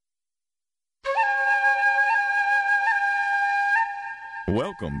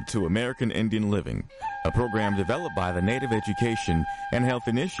Welcome to American Indian Living, a program developed by the Native Education and Health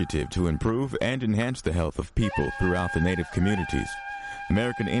Initiative to improve and enhance the health of people throughout the Native communities.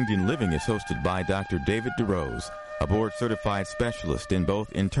 American Indian Living is hosted by Dr. David DeRose, a board-certified specialist in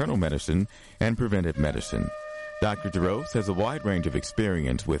both internal medicine and preventive medicine. Dr. DeRose has a wide range of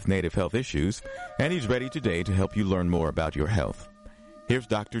experience with Native health issues, and he's ready today to help you learn more about your health. Here's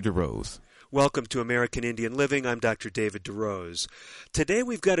Dr. DeRose. Welcome to American Indian Living. I'm Dr. David DeRose. Today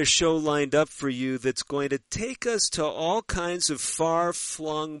we've got a show lined up for you that's going to take us to all kinds of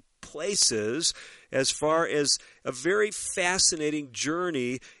far-flung places as far as a very fascinating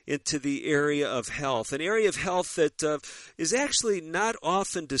journey into the area of health, an area of health that is actually not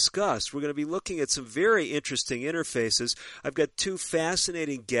often discussed. We're going to be looking at some very interesting interfaces. I've got two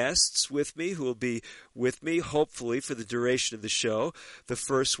fascinating guests with me who will be with me, hopefully, for the duration of the show. The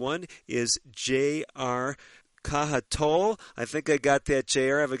first one is J.R. Kahatol. I think I got that,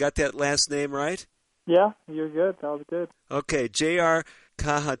 J.R. Have I got that last name right? Yeah, you're good. That was good. Okay, J.R.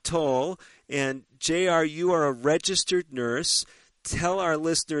 Kahatol. And J.R., you are a registered nurse. Tell our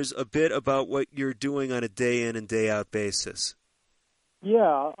listeners a bit about what you're doing on a day-in and day-out basis.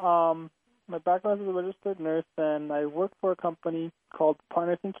 Yeah, my background is a registered nurse, and I work for a company called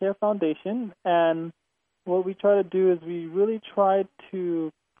Partners in Care Foundation. And what we try to do is we really try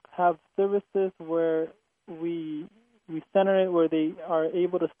to have services where we center it where they are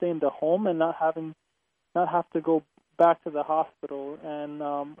able to stay in the home and not have to go back to the hospital. And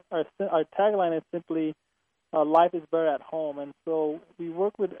our tagline is simply life is better at home. And so we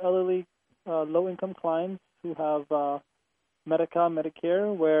work with elderly low-income clients who have Medi-Cal,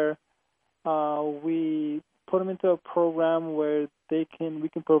 Medicare, where we put them into a program where we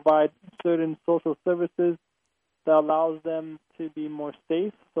can provide certain social services that allows them to be more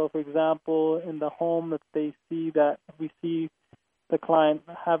safe. So, for example, in the home, if we see the client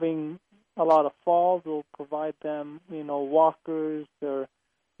having a lot of falls, we'll provide them, walkers or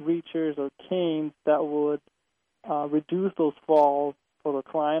reachers or canes that would reduce those falls for the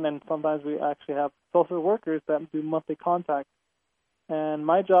client. And sometimes we actually have social workers that do monthly contact. And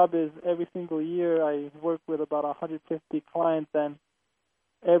my job is every single year I work with about 150 clients, and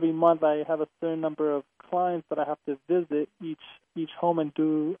every month I have a certain number of clients that I have to visit each home and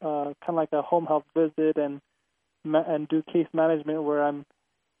do kind of like a home health visit and do case management where I'm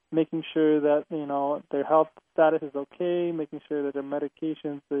making sure that, their health status is okay, making sure that their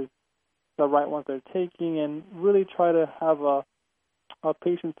medications is the right ones they're taking, and really try to have a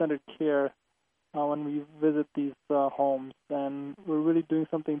patient-centered care when we visit these homes. And we're really doing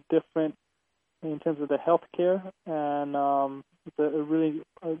something different in terms of the health care, and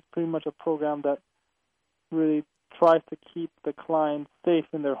it's pretty much a program that really tries to keep the clients safe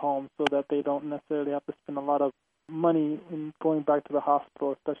in their homes so that they don't necessarily have to spend a lot of money in going back to the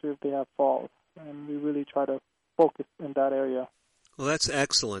hospital, especially if they have falls. And we really try to focus in that area. Well, that's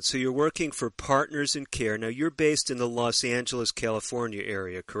excellent. So you're working for Partners in Care. Now, you're based in the Los Angeles, California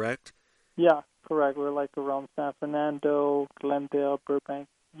area, correct? Yeah, correct. We're like around San Fernando, Glendale, Burbank.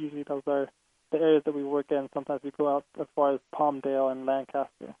 Usually those are the areas that we work in. Sometimes we go out as far as Palmdale and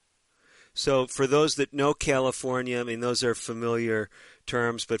Lancaster. So for those that know California, those are familiar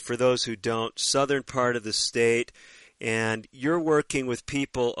terms, but for those who don't, southern part of the state, and you're working with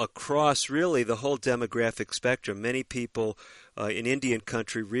people across really the whole demographic spectrum. Many people in Indian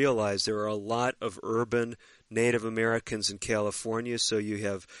country realize there are a lot of urban Native Americans in California, so you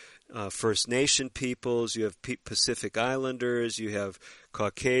have First Nation peoples, you have Pacific Islanders, you have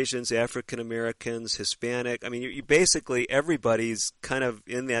Caucasians, African Americans, Hispanic. You basically everybody's kind of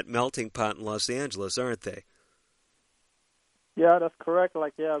in that melting pot in Los Angeles, aren't they? Yeah, that's correct.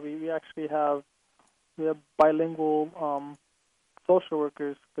 We actually have bilingual social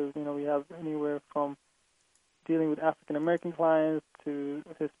workers because we have anywhere from dealing with African American clients to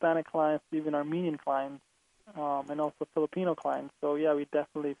Hispanic clients, to even Armenian clients. And also Filipino clients. So, yeah, we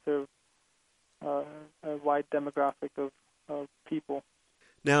definitely serve a wide demographic of people.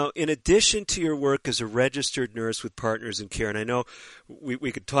 Now, in addition to your work as a registered nurse with Partners in Care, and I know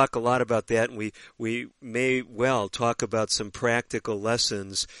we could talk a lot about that, and we may well talk about some practical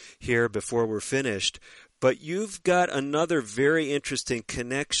lessons here before we're finished, but you've got another very interesting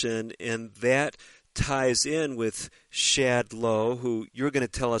connection, and that ties in with Shad Lowe, who you're going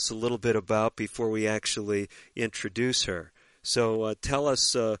to tell us a little bit about before we actually introduce her. So tell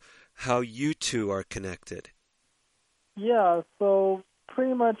us how you two are connected. Yeah, so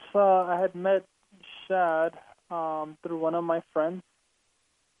pretty much I had met Shad through one of my friends,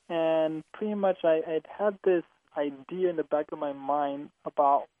 and pretty much I'd had this idea in the back of my mind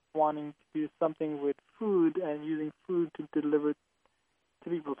about wanting to do something with food and using food to deliver to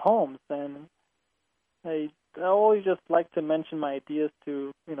people's homes. And I always just like to mention my ideas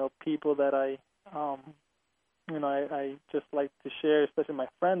to people that I just like to share, especially my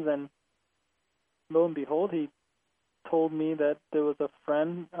friends. And lo and behold, he told me that there was a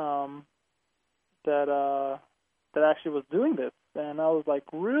friend that actually was doing this, and I was like,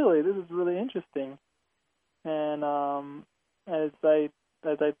 really, this is really interesting. And as I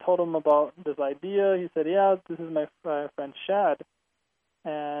told him about this idea, he said, yeah, this is my friend Shad,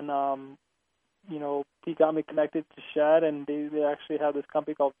 and he got me connected to Shad, and they actually have this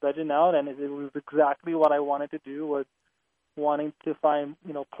company called Vegin Out, and it was exactly what I wanted to do, was wanting to find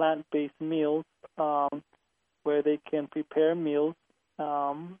plant-based meals where they can prepare meals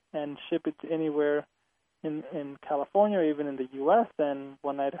and ship it to anywhere in California or even in the U.S. And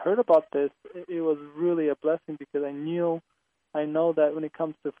when I'd heard about this, it was really a blessing, because I know that when it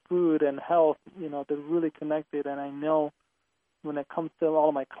comes to food and health, they're really connected. And I know when it comes to all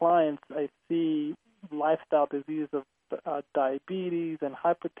of my clients, I see lifestyle diseases of diabetes and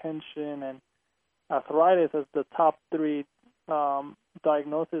hypertension and arthritis as the top three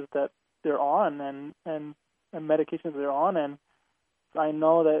diagnoses that they're on and medications they're on. And I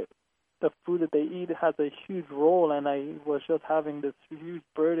know that the food that they eat has a huge role, and I was just having this huge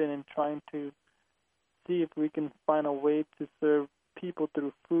burden in trying to see if we can find a way to serve people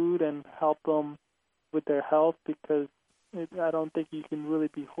through food and help them with their health, because I don't think you can really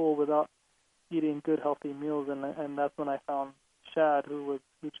be whole without eating good, healthy meals. And that's when I found Shad, who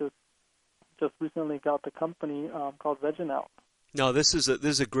just recently got the company called Vegin Out. No, this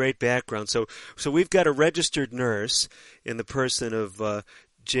is a great background. So we've got a registered nurse in the person of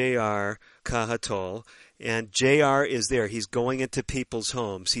J.R. Kahatol, and J.R. is there. He's going into people's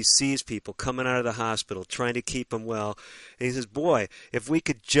homes. He sees people coming out of the hospital, trying to keep them well. And he says, boy, if we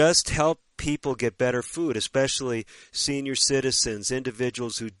could just help people get better food, especially senior citizens,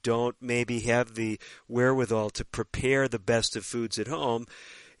 individuals who don't maybe have the wherewithal to prepare the best of foods at home.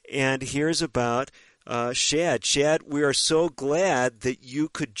 And here's about Shad. Shad, we are so glad that you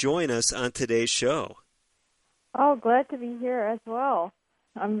could join us on today's show. Oh, glad to be here as well.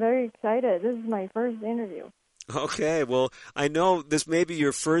 I'm very excited. This is my first interview. Okay, well, I know this may be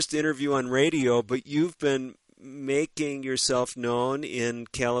your first interview on radio, but you've been making yourself known in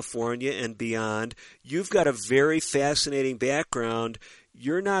California and beyond. You've got a very fascinating background.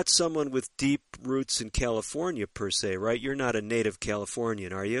 You're not someone with deep roots in California per se, right? You're not a native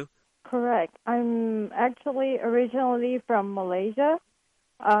Californian, are you? Correct. I'm actually originally from Malaysia.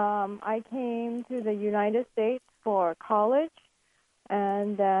 I came to the United States for college,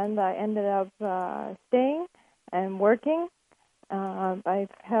 and then I ended up staying and working.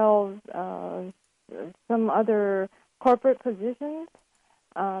 I've held some other corporate positions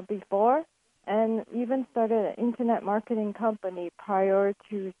before, and even started an internet marketing company prior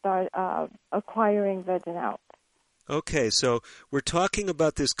to start acquiring Vegin Out. Okay, so we're talking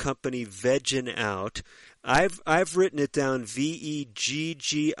about this company Vegin Out. I've written it down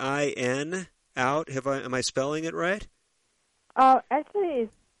Veggin out. Am I spelling it right? Actually,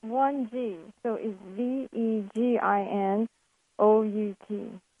 it's one G, so it's Vegginout.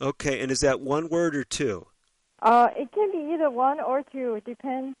 Okay, and is that one word or two? It can be either one or two. It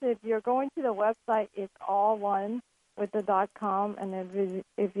depends. If you're going to the website, it's all one with the .com, and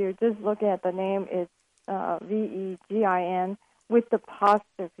if you're just looking at the name, it's Veggin with the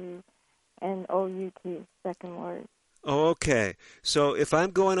apostrophe and OUT, second word. Oh, okay. So if I'm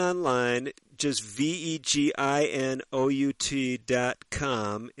going online, just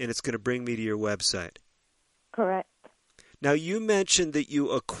Vegginout.com, and it's going to bring me to your website. Correct. Now, you mentioned that you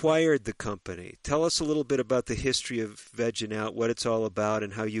acquired the company. Tell us a little bit about the history of Vegin Out, what it's all about,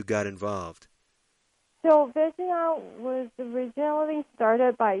 and how you got involved. So Vegin Out was originally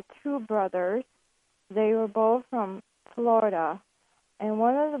started by two brothers. They were both from Florida, and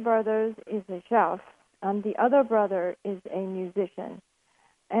one of the brothers is a chef, and the other brother is a musician.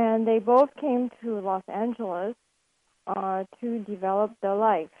 And they both came to Los Angeles to develop their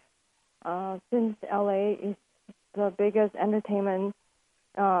life. Since LA is the biggest entertainment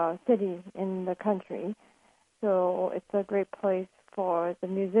city in the country, so it's a great place for the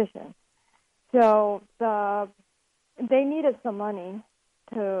musicians. So they needed some money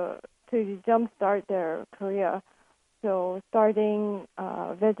to jumpstart their career. So starting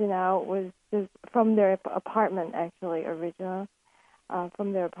Vegin Out was just from their apartment, actually, original.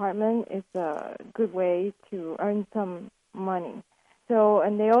 From their apartment is a good way to earn some money. So,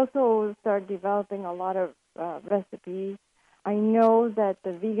 and they also started developing a lot of recipes. I know that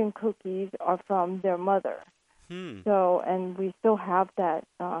the vegan cookies are from their mother. So, and we still have that.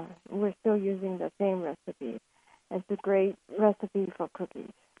 We're still using the same recipe. It's a great recipe for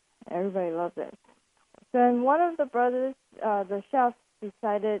cookies. Everybody loves it. Then one of the brothers, the chef,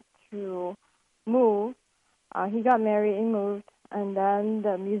 decided to move. He got married and moved, and then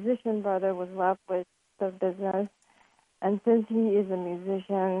the musician brother was left with the business. And since he is a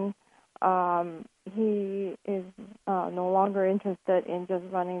musician, he is no longer interested in just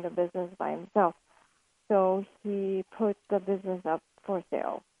running the business by himself. So he put the business up for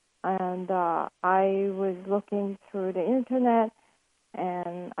sale. And I was looking through the internet,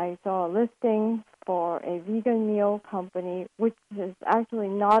 and I saw a listing for a vegan meal company, which is actually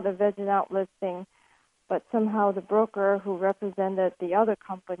not a Veg N Out listing, but somehow the broker who represented the other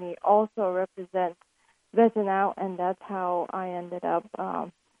company also represents Veg N Out, and that's how I ended up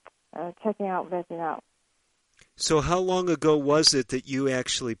checking out Veg N Out. So how long ago was it that you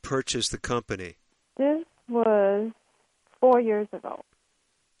actually purchased the company? This was 4 years ago.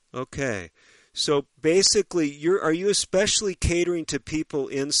 Okay. So basically, are you especially catering to people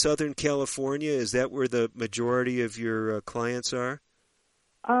in Southern California? Is that where the majority of your clients are?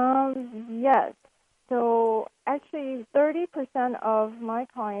 Yes. So actually, 30% of my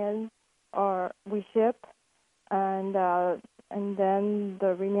clients we ship, and then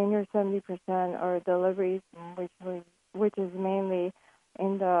the remainder 70% are deliveries, which is mainly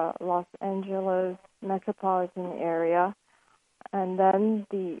in the Los Angeles metropolitan area. And then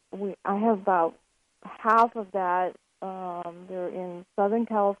I have about half of that. They're in Southern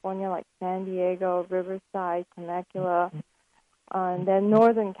California, like San Diego, Riverside, Temecula, and then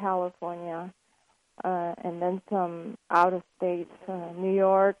Northern California, and then some out of state, New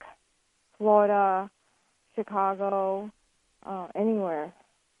York, Florida, Chicago, anywhere,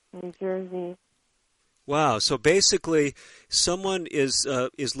 New Jersey. Wow. So basically, someone is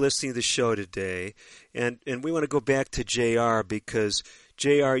listening to the show today, and we want to go back to JR because,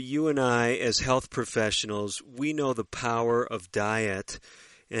 JR, you and I, as health professionals, we know the power of diet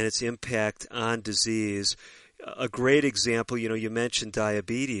and its impact on disease. A great example, you mentioned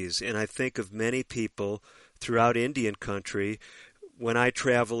diabetes, and I think of many people throughout Indian country. When I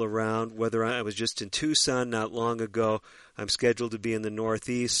travel around, whether I was just in Tucson not long ago, I'm scheduled to be in the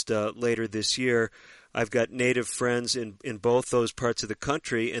Northeast later this year. I've got native friends in both those parts of the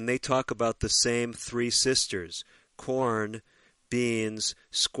country, and they talk about the same three sisters: corn, beans,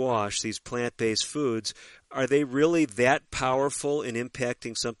 squash, these plant-based foods. Are they really that powerful in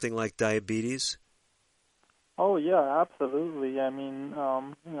impacting something like diabetes? Oh, yeah, absolutely. I mean,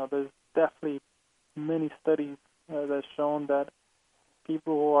 there's definitely many studies that's shown that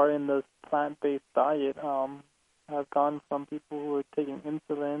people who are in this plant-based diet have gone from people who are taking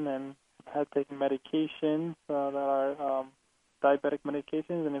insulin and have taken medications that are diabetic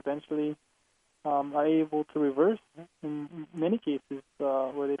medications, and eventually are able to reverse in many cases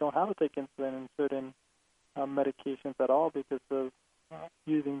where they don't have to take insulin and certain medications at all because of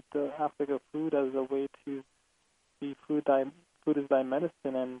using the aspect of food as a way to be food is thy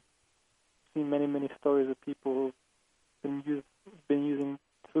medicine, and seen many stories of people who've been using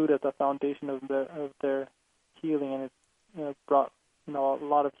food as a foundation of their healing, and it's brought a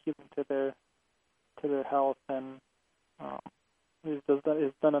lot of healing to their health, and it's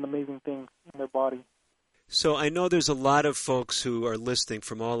done an amazing thing in their body. So I know there's a lot of folks who are listening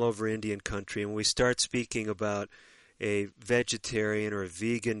from all over Indian country, and when we start speaking about a vegetarian or a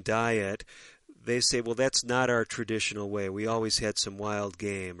vegan diet, they say, well, that's not our traditional way. We always had some wild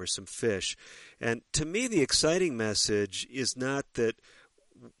game or some fish. And to me, the exciting message is not that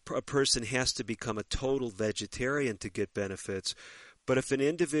a person has to become a total vegetarian to get benefits, but if an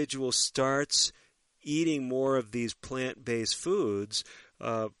individual starts eating more of these plant-based foods,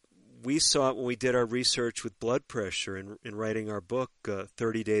 we saw it when we did our research with blood pressure in writing our book,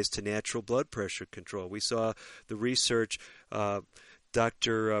 30 Days to Natural Blood Pressure Control. We saw the research,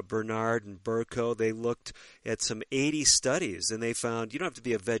 Dr. Bernard and Burko, they looked at some 80 studies, and they found you don't have to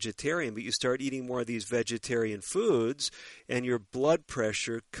be a vegetarian, but you start eating more of these vegetarian foods, and your blood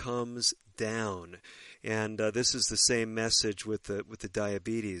pressure comes down. And this is the same message with the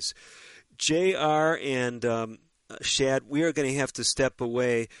diabetes. JR and Shad, we are going to have to step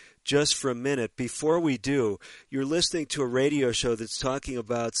away just for a minute. Before we do, you're listening to a radio show that's talking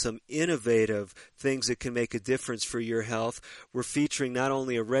about some innovative things that can make a difference for your health. We're featuring not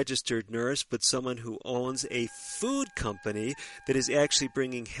only a registered nurse, but someone who owns a food company that is actually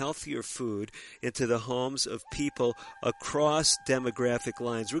bringing healthier food into the homes of people across demographic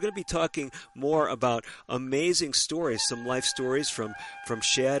lines. We're going to be talking more about amazing stories, some life stories from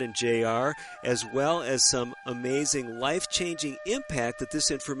Shad and JR, as well as some amazing life-changing impact that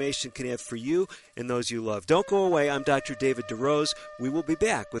this information medication can have for you and those you love. Don't go away. I'm Dr. David DeRose. We will be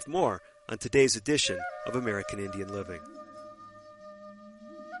back with more on today's edition of American Indian Living.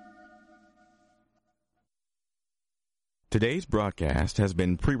 Today's broadcast has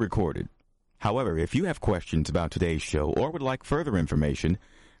been pre-recorded. However, if you have questions about today's show or would like further information,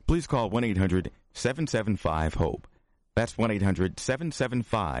 please call 1-800-775-HOPE. That's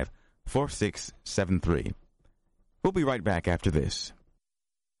 1-800-775-4673. We'll be right back after this.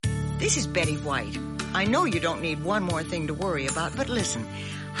 This is Betty White. I know you don't need one more thing to worry about, but listen.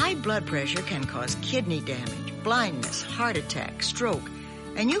 High blood pressure can cause kidney damage, blindness, heart attack, stroke,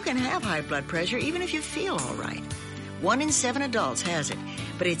 and you can have high blood pressure even if you feel all right. 1 in 7 adults has it,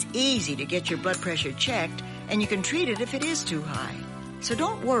 but it's easy to get your blood pressure checked, and you can treat it if it is too high. So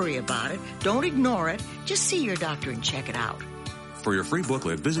don't worry about it. Don't ignore it. Just see your doctor and check it out. For your free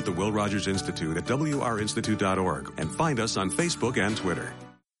booklet, visit the Will Rogers Institute at wrinstitute.org and find us on Facebook and Twitter.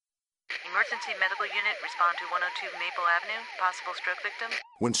 Emergency medical unit, respond to 102 Maple Avenue. Possible stroke victim.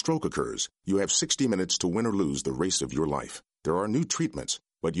 When stroke occurs, you have 60 minutes to win or lose the race of your life. There are new treatments,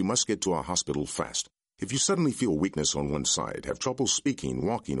 but you must get to a hospital fast. If you suddenly feel weakness on one side, have trouble speaking,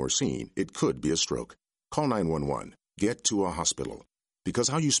 walking, or seeing, it could be a stroke. Call 911. Get to a hospital. Because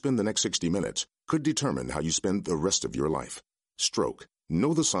how you spend the next 60 minutes could determine how you spend the rest of your life. Stroke.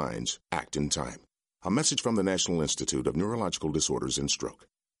 Know the signs. Act in time. A message from the National Institute of Neurological Disorders and Stroke.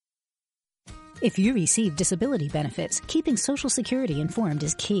 If you receive disability benefits, keeping Social Security informed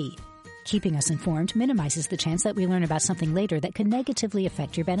is key. Keeping us informed minimizes the chance that we learn about something later that could negatively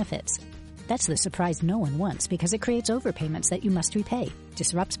affect your benefits. That's the surprise no one wants because it creates overpayments that you must repay,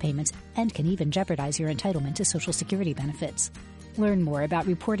 disrupts payments, and can even jeopardize your entitlement to Social Security benefits. Learn more about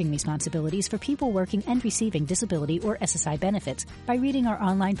reporting responsibilities for people working and receiving disability or SSI benefits by reading our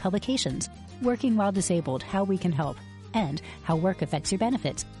online publications, Working While Disabled, How We Can Help, and How Work Affects Your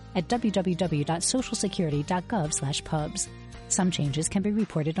Benefits at www.socialsecurity.gov/pubs. Some changes can be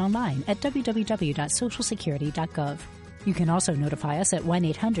reported online at www.socialsecurity.gov. You can also notify us at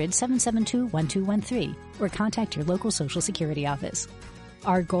 1-800-772-1213 or contact your local Social Security office.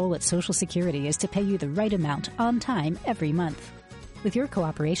 Our goal at Social Security is to pay you the right amount on time every month. With your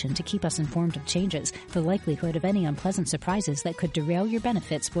cooperation to keep us informed of changes, the likelihood of any unpleasant surprises that could derail your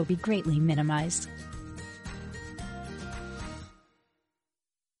benefits will be greatly minimized.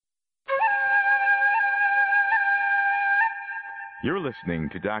 You're listening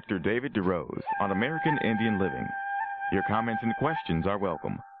to Dr. David DeRose on American Indian Living. Your comments and questions are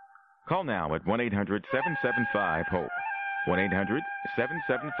welcome. Call now at 1-800-775-HOPE.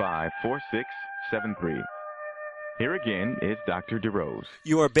 1-800-775-4673. Here again is Dr. DeRose.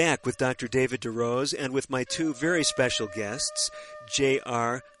 You are back with Dr. David DeRose and with my two very special guests,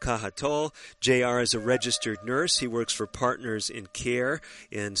 J.R. Kahatol. J.R. is a registered nurse. He works for Partners in Care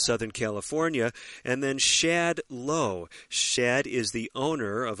in Southern California. And then Shad Lowe. Shad is the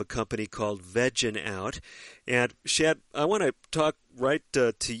owner of a company called Veggin' Out. And Shad, I want to talk right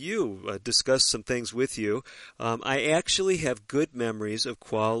to you, discuss some things with you. I actually have good memories of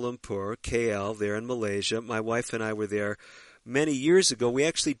Kuala Lumpur, KL, there in Malaysia. My wife and I were there many years ago. We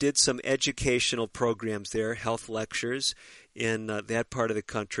actually did some educational programs there, health lectures in that part of the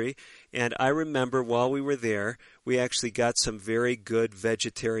country. And I remember while we were there, we actually got some very good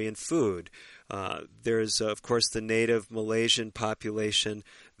vegetarian food. There's, of course, the native Malaysian population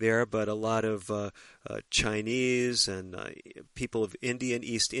there, but a lot of Chinese and people of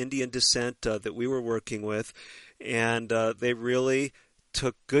East Indian descent that we were working with. And they really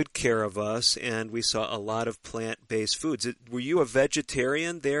took good care of us, and we saw a lot of plant-based foods. Were you a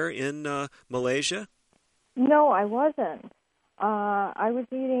vegetarian there in Malaysia? No, I wasn't. I was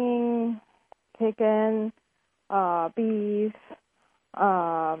eating chicken, beef,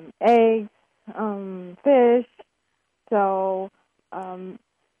 eggs, fish. So,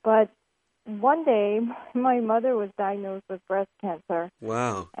 but one day my mother was diagnosed with breast cancer.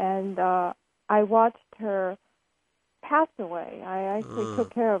 Wow. And I watched her pass away. I actually took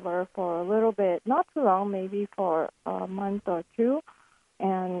care of her for a little bit, not too long, maybe for a month or two.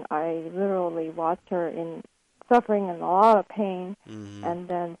 And I literally watched her suffering in a lot of pain. Mm-hmm. And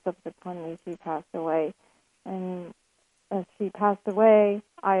then subsequently she passed away. And as she passed away,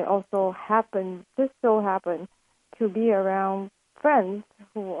 I also just so happened to be around friends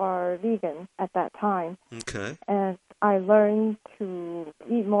who are vegan at that time. Okay. And I learned to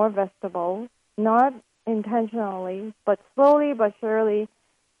eat more vegetables, not intentionally, but slowly but surely,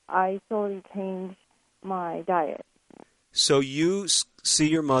 I slowly changed my diet. So you see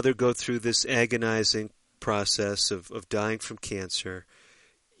your mother go through this agonizing process of dying from cancer.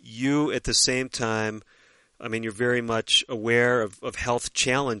 You, at the same time, I mean, you're very much aware of health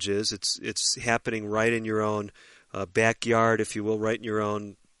challenges. It's happening right in your own backyard, if you will, right in your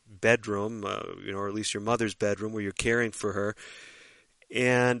own bedroom, or at least your mother's bedroom where you're caring for her.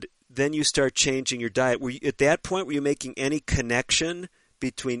 And then you start changing your diet. At that point, were you making any connection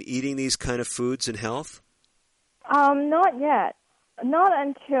between eating these kind of foods and health? Not yet. Not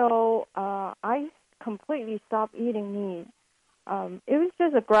until I completely stopped eating meat. It was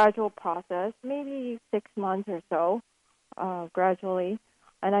just a gradual process, maybe 6 months or so, gradually.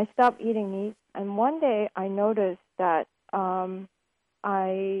 And I stopped eating meat. And one day I noticed that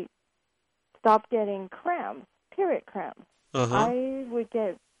I stopped getting cramps, period cramps. Uh-huh. I would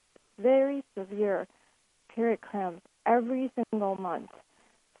get very severe period cramps every single month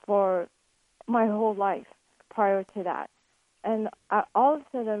for my whole life prior to that. And all of a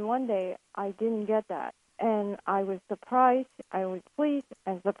sudden, one day, I didn't get that. And I was surprised, I was pleased,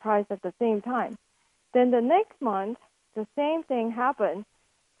 and surprised at the same time. Then the next month, the same thing happened.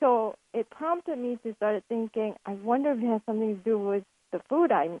 So it prompted me to start thinking, I wonder if it has something to do with the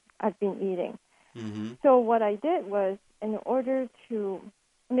food I've been eating. Mm-hmm. So what I did was, in order to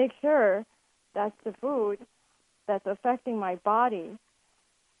make sure that's the food that's affecting my body,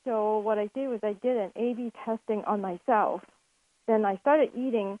 so what I did was I did an A/B testing on myself. Then I started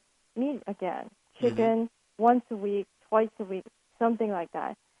eating meat again, chicken, once a week, twice a week, something like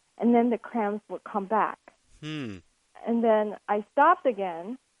that. And then the cramps would come back. And then I stopped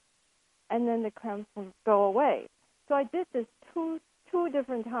again, and then the cramps would go away. So I did this two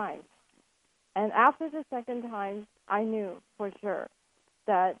different times. And after the second time, I knew for sure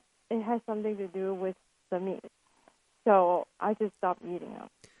that it has something to do with the meat. So I just stopped eating them.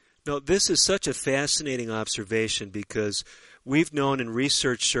 No, this is such a fascinating observation because we've known in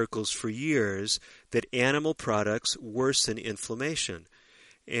research circles for years that animal products worsen inflammation.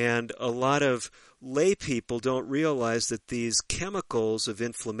 And a lot of lay people don't realize that these chemicals of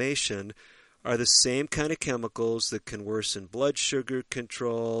inflammation are the same kind of chemicals that can worsen blood sugar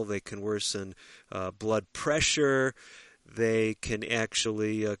control, they can worsen blood pressure, they can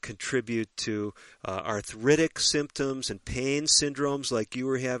actually contribute to arthritic symptoms and pain syndromes like you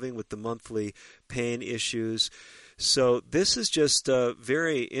were having with the monthly pain issues. So this is just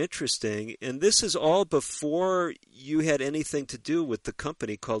very interesting, and this is all before you had anything to do with the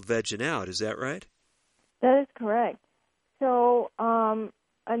company called Veggin' Out. Is that right? That is correct. So,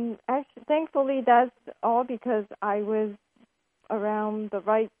 and actually, thankfully, that's all because I was around the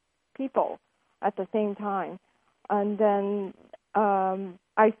right people at the same time. And then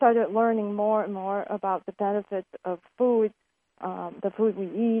I started learning more and more about the benefits of food, the food we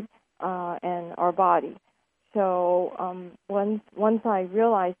eat, and our body. So once I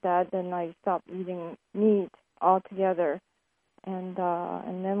realized that, then I stopped eating meat altogether. And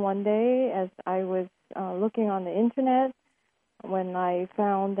then one day, as I was looking on the internet, when I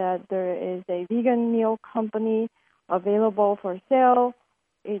found that there is a vegan meal company available for sale,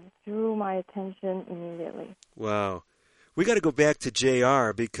 it drew my attention immediately. Wow. We got to go back to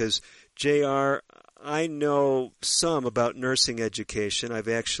JR because JR, I know some about nursing education. I've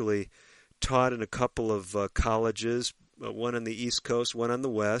actually taught in a couple of colleges, one on the East Coast, one on the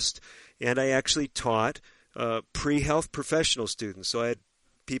West, and I actually taught pre-health professional students. So I had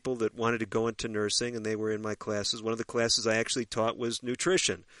people that wanted to go into nursing, and they were in my classes. One of the classes I actually taught was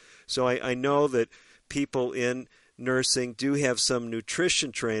nutrition. So I know that people in nursing do have some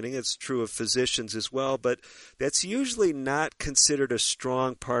nutrition training. It's true of physicians as well, but that's usually not considered a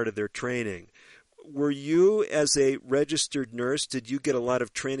strong part of their training. Were you, as a registered nurse, did you get a lot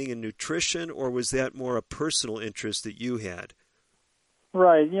of training in nutrition, or was that more a personal interest that you had?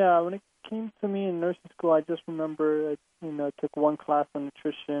 Right, yeah. When it came to me in nursing school, I just remember I took one class on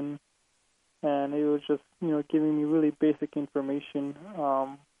nutrition, and it was just giving me really basic information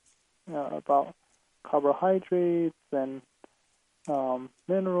about carbohydrates and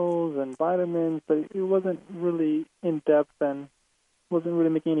minerals and vitamins, but it wasn't really in depth and wasn't really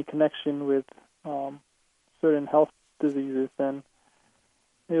making any connection with certain health diseases. And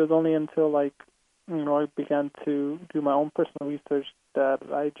it was only until I began to do my own personal research that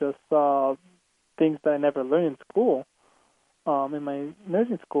I just saw things that I never learned in school. In my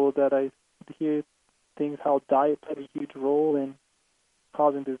nursing school, that I hear things how diet played a huge role in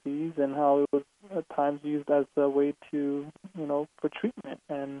causing disease and how it was at times used as a way to, for treatment.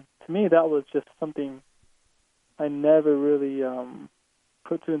 And to me, that was just something I never really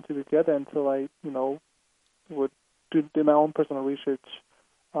put two and two together until I, would do my own personal research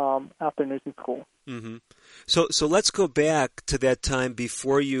after nursing school. Mm-hmm. So let's go back to that time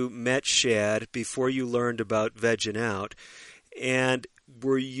before you met Shad, before you learned about Veggin' Out. And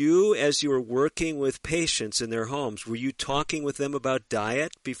were you, as you were working with patients in their homes, were you talking with them about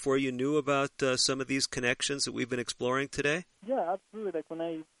diet before you knew about some of these connections that we've been exploring today? Yeah, absolutely. Like when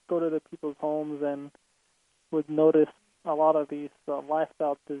I go to the people's homes and would notice a lot of these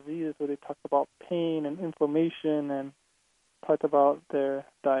lifestyle diseases where they talk about pain and inflammation and talk about their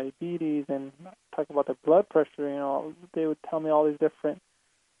diabetes and talk about their blood pressure, they would tell me all these different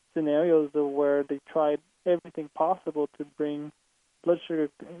scenarios of where they tried everything possible to bring blood sugar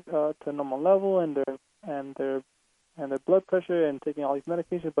to normal level and their blood pressure and taking all these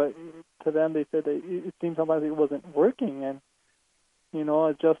medications, but to them they said that it seemed sometimes it wasn't working, and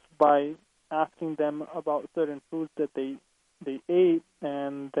just by asking them about certain foods that they ate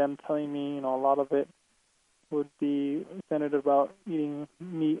and them telling me, a lot of it would be centered about eating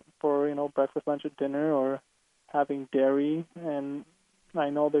meat for, breakfast, lunch, or dinner, or having dairy. And I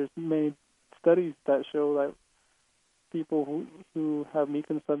know there's many studies that show that people who have meat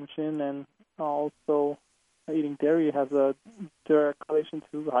consumption and also eating dairy has a direct correlation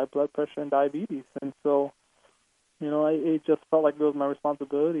to high blood pressure and diabetes. And so, it just felt like it was my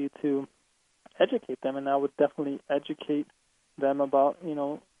responsibility to educate them, and I would definitely educate them about,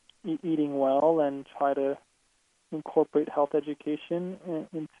 eating well and try to incorporate health education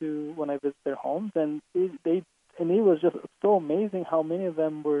into when I visit their homes. And it was just so amazing how many of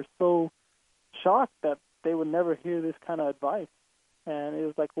them were so shocked that they would never hear this kind of advice. And it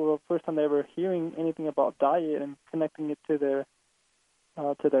was like, the first time they were hearing anything about diet and connecting it to their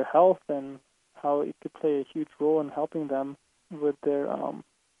health and how it could play a huge role in helping them with their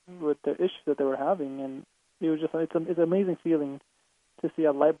issues that they were having. And it was just it's an amazing feeling to see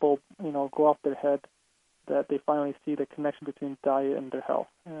a light bulb go off their head, that they finally see the connection between diet and their health.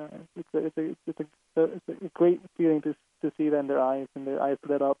 It's a great feeling to see that in their eyes, and their eyes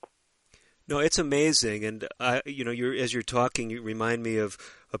lit up. No, it's amazing, and as you're talking, you remind me of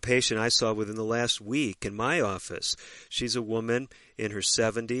a patient I saw within the last week in my office. She's a woman in her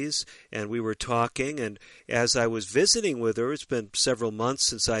 70s, and we were talking, and as I was visiting with her, it's been several months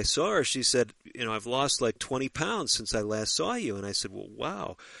since I saw her, she said, I've lost like 20 pounds since I last saw you. And I said, well,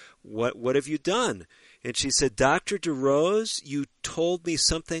 wow, what have you done? And she said, Dr. DeRose, you told me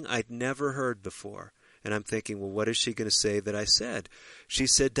something I'd never heard before. And I'm thinking, well, what is she going to say that I said? She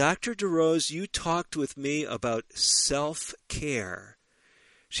said, Dr. DeRose, you talked with me about self-care.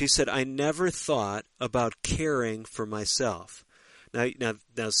 She said, I never thought about caring for myself. Now,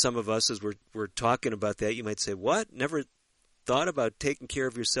 some of us, as we're talking about that, you might say, what? Never thought about taking care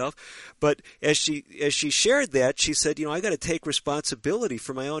of yourself? But as she shared that, she said, I got to take responsibility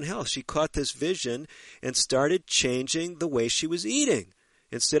for my own health. She caught this vision and started changing the way she was eating.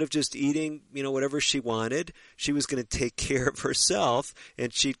 Instead of just eating, whatever she wanted, she was going to take care of herself,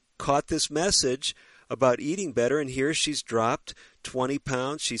 and she caught this message about eating better, and here she's dropped 20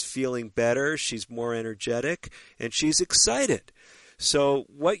 pounds. She's feeling better. She's more energetic, and she's excited. So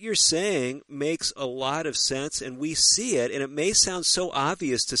what you're saying makes a lot of sense, and we see it, and it may sound so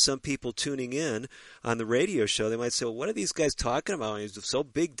obvious to some people tuning in on the radio show. They might say, well, what are these guys talking about? It's so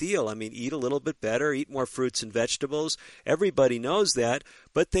big deal. I mean, eat a little bit better, eat more fruits and vegetables. Everybody knows that,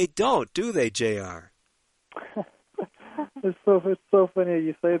 but they don't, do they, JR? It's so funny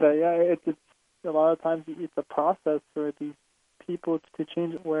you say that. Yeah, it's a lot of times it's a process for these people to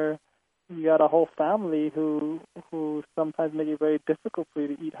change it, where you got a whole family who sometimes make it very difficult for you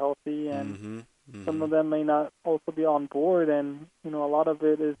to eat healthy, and some of them may not also be on board, and a lot of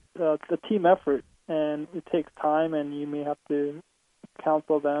it is a team effort, and it takes time, and you may have to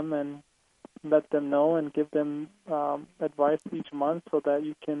counsel them and let them know and give them advice each month so that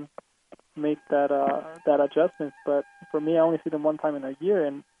you can make that adjustment. But for me, I only see them one time in a year,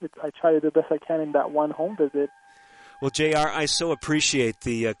 and I try to do the best I can in that one home visit. Well, JR, I so appreciate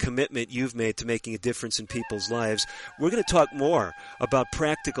the commitment you've made to making a difference in people's lives. We're going to talk more about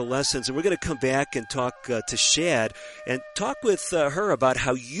practical lessons, and we're going to come back and talk to Shad and talk with her about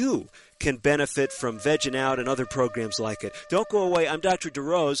how you can benefit from Vegging Out and other programs like it. Don't go away. I'm Dr.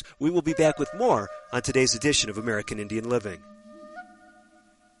 DeRose. We will be back with more on today's edition of American Indian Living.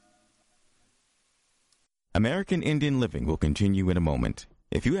 American Indian Living will continue in a moment.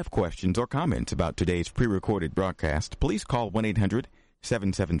 If you have questions or comments about today's pre-recorded broadcast, please call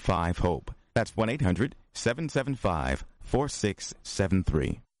 1-800-775-HOPE. That's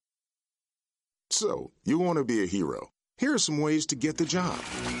 1-800-775-4673. So, you want to be a hero. Here are some ways to get the job.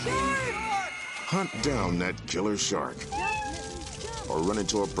 Hunt down that killer shark. Or run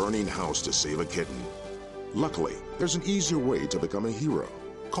into a burning house to save a kitten. Luckily, there's an easier way to become a hero.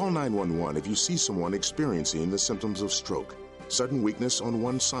 Call 911 if you see someone experiencing the symptoms of stroke. Sudden weakness on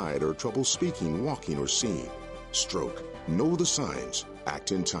one side or trouble speaking, walking, or seeing. Stroke. Know the signs.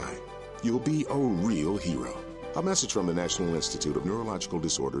 Act in time. You'll be a real hero. A message from the National Institute of Neurological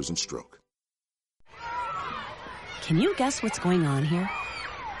Disorders and Stroke. Can you guess what's going on here?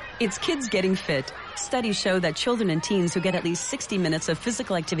 It's kids getting fit. Studies show that children and teens who get at least 60 minutes of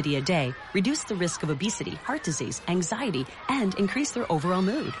physical activity a day reduce the risk of obesity, heart disease, anxiety, and increase their overall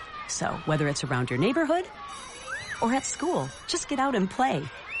mood. So, whether it's around your neighborhood or at school, just get out and play.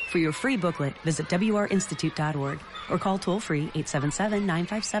 For your free booklet, visit wrinstitute.org or call toll-free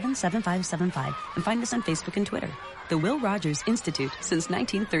 877-957-7575 and find us on Facebook and Twitter. The Will Rogers Institute since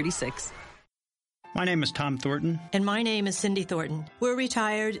 1936. My name is Tom Thornton. And my name is Cindy Thornton. We're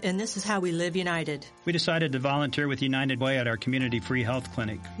retired, and this is how we live United. We decided to volunteer with United Way at our community free health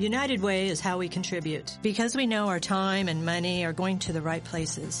clinic. United Way is how we contribute, because we know our time and money are going to the right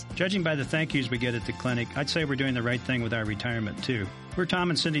places. Judging by the thank yous we get at the clinic, I'd say we're doing the right thing with our retirement, too. We're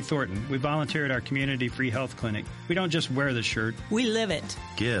Tom and Cindy Thornton. We volunteer at our community free health clinic. We don't just wear the shirt. We live it.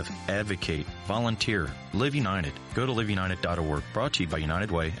 Give, advocate, volunteer, live United. Go to liveunited.org. Brought to you by United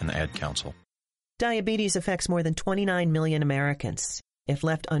Way and the Ad Council. Diabetes affects more than 29 million Americans. If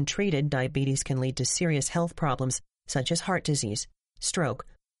left untreated, diabetes can lead to serious health problems such as heart disease, stroke,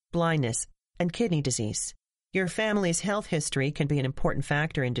 blindness, and kidney disease. Your family's health history can be an important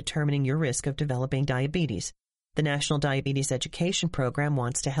factor in determining your risk of developing diabetes. The National Diabetes Education Program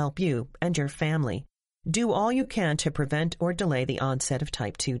wants to help you and your family. Do all you can to prevent or delay the onset of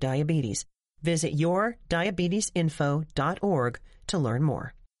type 2 diabetes. Visit yourdiabetesinfo.org to learn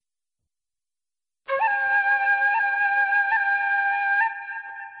more.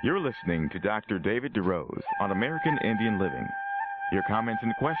 You're listening to Dr. David DeRose on American Indian Living. Your comments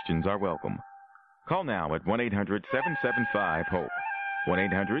and questions are welcome. Call now at 1-800-775-HOPE,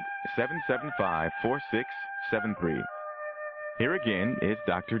 1-800-775-4673. Here again is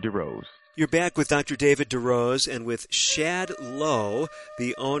Dr. DeRose. You're back with Dr. David DeRose and with Shad Lowe,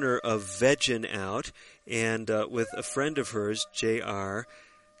 the owner of Veggin' Out, and with a friend of hers, J.R.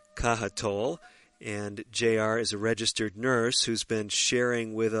 Kahatol. And J.R. is a registered nurse who's been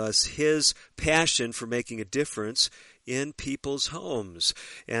sharing with us his passion for making a difference in people's homes.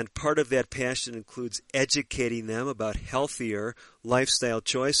 And part of that passion includes educating them about healthier lifestyle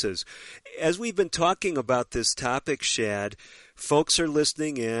choices. As we've been talking about this topic, Shad, folks are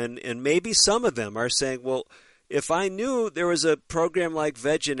listening in, and maybe some of them are saying, well, if I knew there was a program like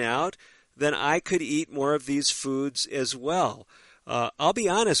Veggin' Out, then I could eat more of these foods as well. I'll be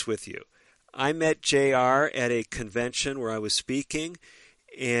honest with you. I met JR at a convention where I was speaking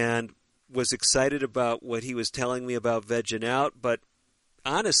and was excited about what he was telling me about Veggin' Out, but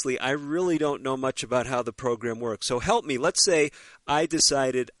honestly, I really don't know much about how the program works. So help me. Let's say I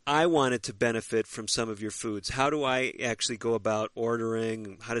decided I wanted to benefit from some of your foods. How do I actually go about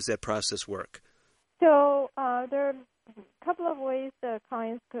ordering? How does that process work? So there are a couple of ways the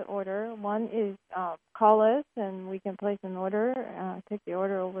clients could order. One is call us, and we can place an order, take the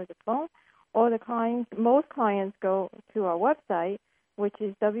order over the phone. Or most clients go to our website, which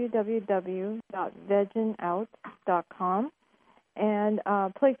is www.vegginout.com, and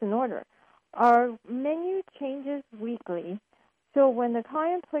place an order. Our menu changes weekly, so when the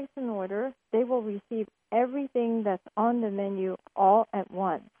client places an order, they will receive everything that's on the menu all at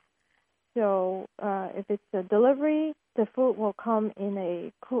once. So if it's a delivery, the food will come in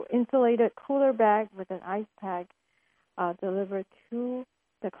a insulated cooler bag with an ice pack delivered to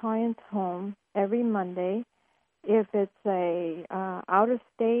the client's home every Monday. If it's a out of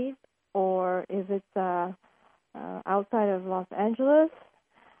state or if it's outside of Los Angeles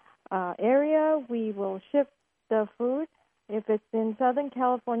area, we will ship the food. If it's in Southern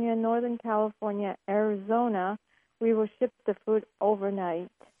California, Northern California, Arizona, we will ship the food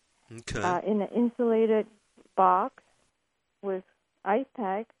overnight in an insulated box with ice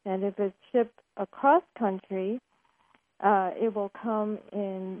packs. And if it's shipped across country, it will come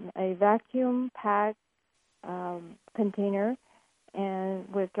in a vacuum-packed container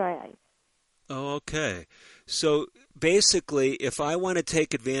and with dry ice. Oh, okay. So basically, if I want to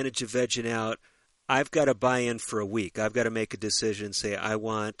take advantage of Veggin' Out, I've got to buy in for a week. I've got to make a decision, say I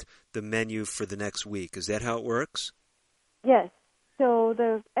want the menu for the next week. Is that how it works? Yes. So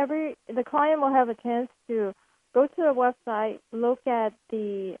the client will have a chance to go to the website, look at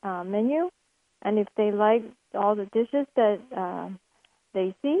the menu, and if they like all the dishes that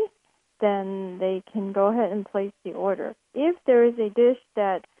they see, then they can go ahead and place the order. If there is a dish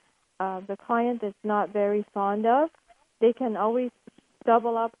that the client is not very fond of, they can always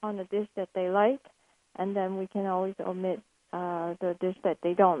double up on the dish that they like, and then we can always omit the dish that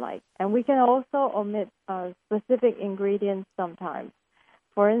they don't like. And we can also omit specific ingredients sometimes.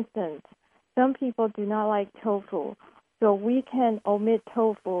 For instance, some people do not like tofu, So we can omit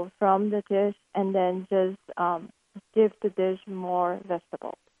tofu from the dish and then just give the dish more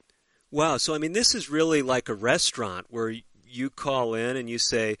vegetables. Wow. So, I mean, this is really like a restaurant where you call in and you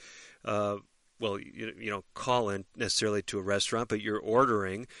say, well, you don't call in necessarily to a restaurant, but you're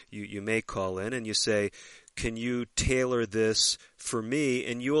ordering. You may call in and you say, can you tailor this for me?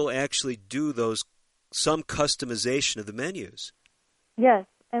 And you will actually do some customization of the menus. Yes,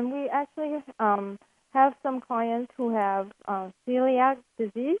 and we actually have some clients who have celiac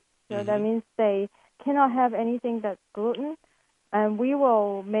disease, so that means they cannot have anything that's gluten, and we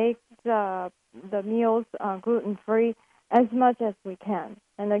will make the meals gluten-free as much as we can.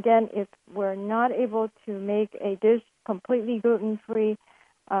 And again, if we're not able to make a dish completely gluten-free,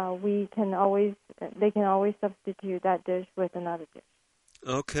 they can always substitute that dish with another dish.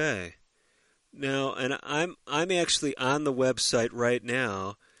 Okay. Now, and I'm actually on the website right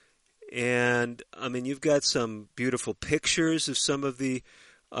now, and I mean, you've got some beautiful pictures of some of the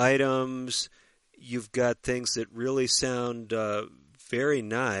items. You've got things that really sound very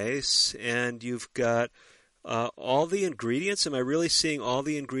nice, and you've got all the ingredients. Am I really seeing all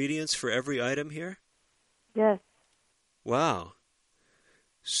the ingredients for every item here? Yes. Wow.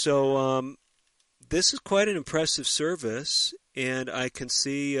 So this is quite an impressive service, and I can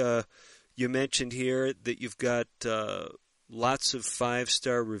see you mentioned here that you've got lots of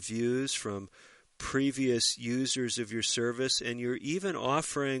 5-star reviews from previous users of your service, and you're even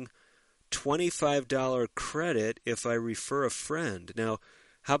offering $25 credit if I refer a friend. Now,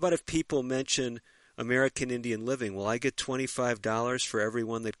 how about if people mention American Indian Living? Will I get $25 for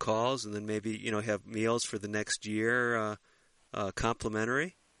everyone that calls, and then maybe have meals for the next year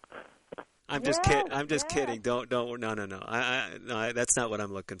complimentary? I'm just kidding. I'm just kidding. Don't. No. No, that's not what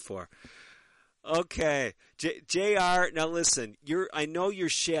I'm looking for. Okay, JR. Now listen. I know you're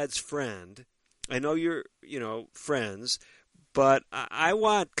Shad's friend. I know you're friends, but I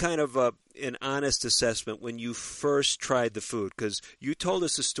want kind of an honest assessment when you first tried the food, because you told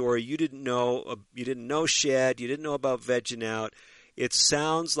us a story. You didn't know Shad. You didn't know about Vegging Out. It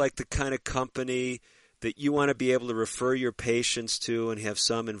sounds like the kind of company that you want to be able to refer your patients to and have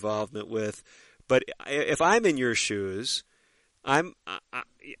some involvement with. But if I'm in your shoes, I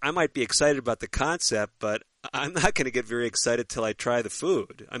might be excited about the concept, but I'm not going to get very excited till I try the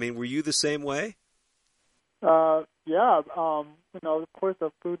food. I mean, were you the same way? Yeah. Of course,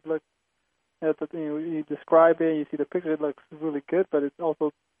 the food looks. You describe it, you see the picture. It looks really good, but it's also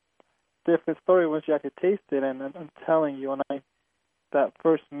a different story once you actually taste it. And I'm telling you, that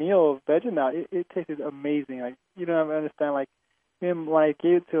first meal of Vegging Out, it tasted amazing. Like, you don't even understand. Like, when I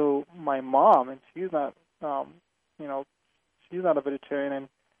gave it to my mom, and she's not, she's not a vegetarian, and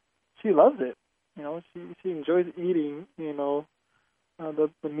she loves it. She enjoys eating, the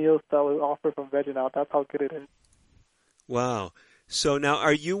meals that was offered from Vegging Out. That's how good it is. Wow. So now,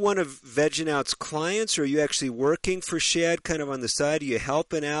 are you one of Vegging Out's clients, or are you actually working for Shad kind of on the side? Are you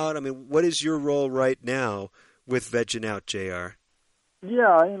helping out? I mean, what is your role right now with Vegging Out, JR?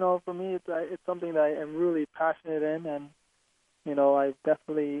 Yeah, for me, it's something that I am really passionate in, and I've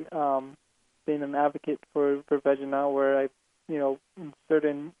definitely been an advocate for Vegging Out, where I, in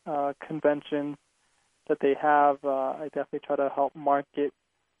certain conventions that they have, I definitely try to help market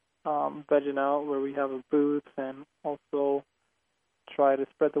Vegging Out, where we have a booth, and also try to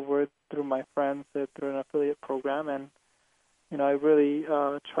spread the word through my friends through an affiliate program. And I really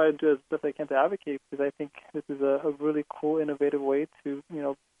try to do as best I can to advocate, because I think this is a really cool, innovative way to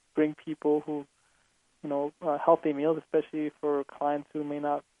bring people who healthy meals, especially for clients who may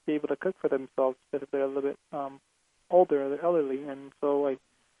not be able to cook for themselves, especially if they're a little bit older or they're elderly. And so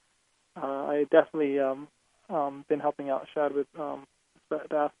I definitely been helping out Shad with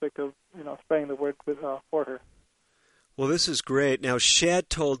the aspect of spreading the word for her. Well, this is great. Now, Shad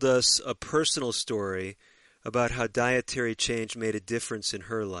told us a personal story about how dietary change made a difference in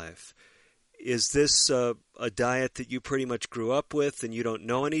her life. Is this a diet that you pretty much grew up with and you don't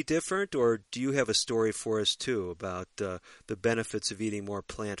know any different, or do you have a story for us too about the benefits of eating more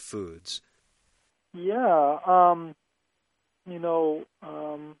plant foods? Yeah, I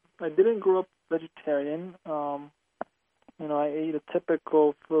didn't grow up vegetarian. I ate a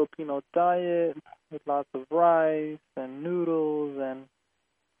typical Filipino diet with lots of rice and noodles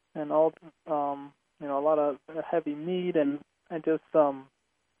and all, a lot of heavy meat, and I just,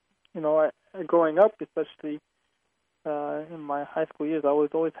 growing up, especially in my high school years, I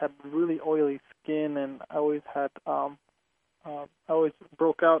always had really oily skin, and I always had, I always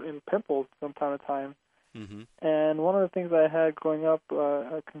broke out in pimples from time to time. Mm-hmm. And one of the things I had growing up,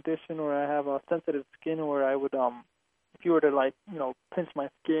 a condition where I have a sensitive skin, where I would, if you were to pinch my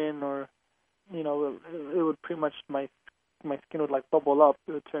skin, or, it would pretty much, my my skin would like bubble up.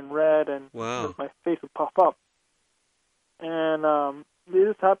 It would turn red, and wow. my face would puff up. And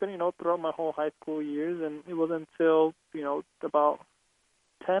this happened, throughout my whole high school years, and it wasn't until, about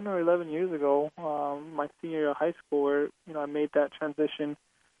 10 or 11 years ago, my senior year of high school, where, I made that transition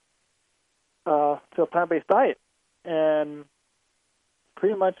to a plant-based diet. And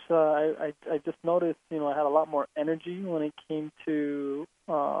pretty much I just noticed, I had a lot more energy when it came to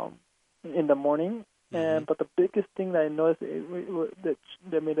in the morning. And but the biggest thing that I noticed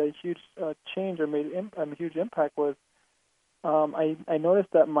that made a huge change or made a huge impact was I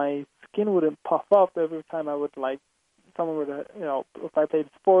noticed that my skin wouldn't puff up every time I would someone would if I played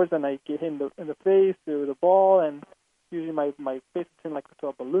sports and I get hit in the face with a ball, and usually my face would turn to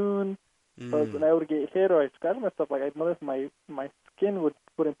a balloon. But when I would get hit or I scratch myself, I noticed my skin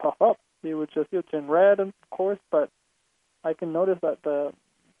wouldn't puff up. It would turn red, of course, but I can notice that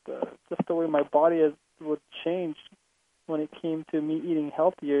just the way my body would change when it came to me eating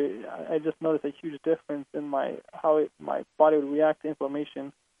healthier. I just noticed a huge difference in my body would react to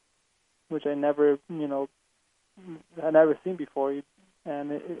inflammation, which I never had never seen before.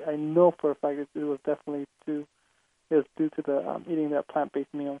 And I know for a fact it was definitely due to the eating that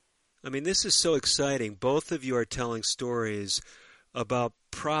plant-based meal. I mean, this is so exciting. Both of you are telling stories about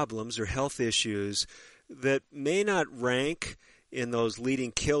problems or health issues that may not rank in those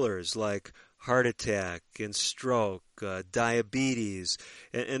leading killers like heart attack and stroke, diabetes.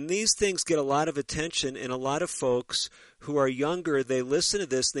 And these things get a lot of attention, and a lot of folks who are younger, they listen to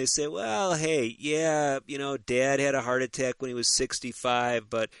this and they say, well, hey, yeah, Dad had a heart attack when he was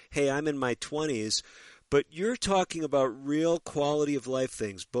 65, but hey, I'm in my 20s. But you're talking about real quality of life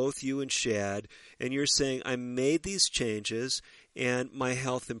things, both you and Shad, and you're saying, I made these changes and my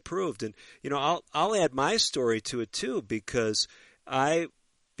health improved. And, I'll add my story to it too, because I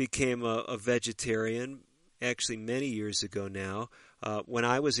became a vegetarian actually many years ago now, when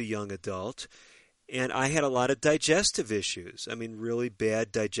I was a young adult, and I had a lot of digestive issues. I mean, really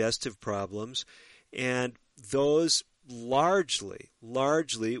bad digestive problems, and those largely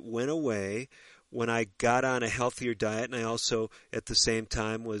went away when I got on a healthier diet, and I also, at the same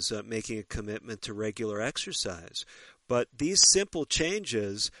time, was making a commitment to regular exercise. But these simple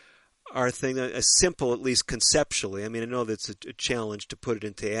changes are a thing that is simple, at least conceptually. I mean, I know that's a challenge to put it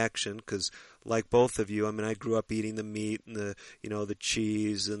into action because, like both of you, I mean, I grew up eating the meat and the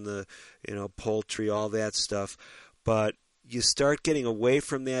cheese and the poultry, all that stuff. But you start getting away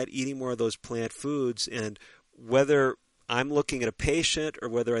from that, eating more of those plant foods, and whether I'm looking at a patient or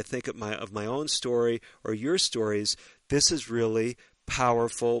whether I think of my own story or your stories, this is really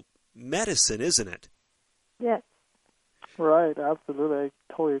powerful medicine, isn't it? Yes. Right, absolutely. I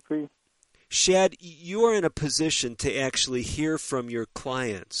totally agree. Shad, you are in a position to actually hear from your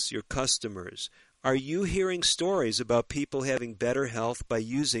clients, your customers. Are you hearing stories about people having better health by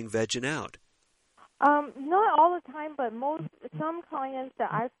using Vegging Out? Not all the time, but some clients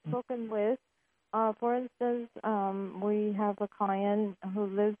that I've spoken with, for instance, we have a client who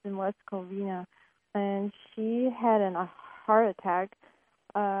lives in West Covina, and she had a heart attack,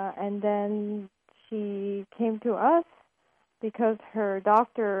 and then she came to us because her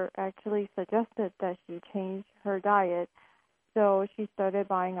doctor actually suggested that she change her diet. So she started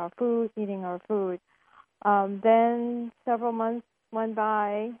buying our food, eating our food. Then several months went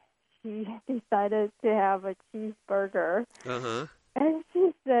by. She decided to have a cheeseburger. Uh-huh. And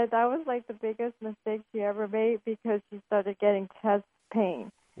she said that was like the biggest mistake she ever made because she started getting chest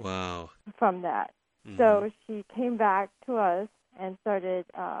pain. Wow. From that. Mm-hmm. So she came back to us and started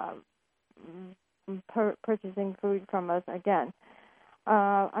purchasing food from us again.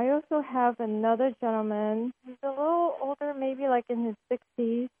 I also have another gentleman. He's a little older, maybe like in his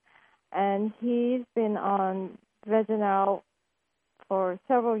 60s, and he's been on Vegging Out for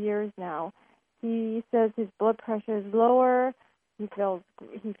several years now. He says his blood pressure is lower. He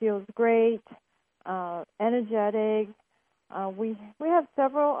feels great, energetic. We have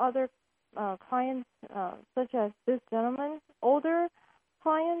several other clients, such as this gentleman, older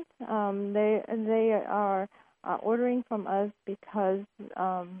clients. They are ordering from us because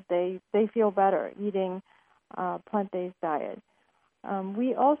they feel better eating plant-based diet.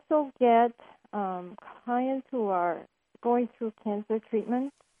 We also get clients who are going through cancer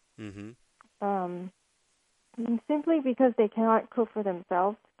treatment. Mm-hmm. Simply because they cannot cook for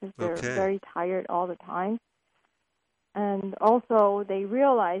themselves because they're very tired all the time. And also they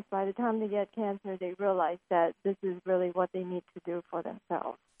realize by the time they get cancer, they realize that this is really what they need to do for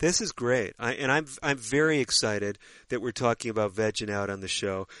themselves. This is great. I'm very excited that we're talking about Vegging Out on the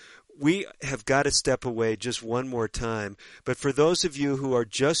show. We have got to step away just one more time. But for those of you who are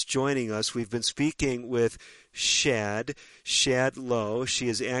just joining us, we've been speaking with Shad Lowe. She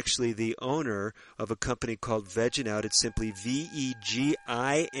is actually the owner of a company called Veggin' Out. It's simply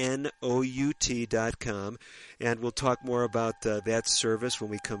VEGINOUT.com. And we'll talk more about that service when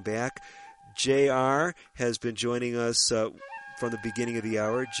we come back. JR has been joining us from the beginning of the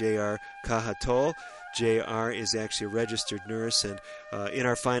hour, JR Kahatol. JR is actually a registered nurse, and in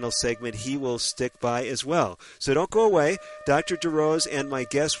our final segment, he will stick by as well. So don't go away. Dr. DeRose and my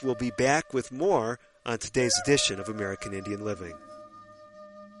guest will be back with more on today's edition of American Indian Living.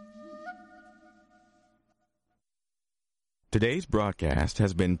 Today's broadcast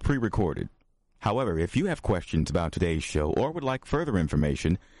has been pre-recorded. However, if you have questions about today's show or would like further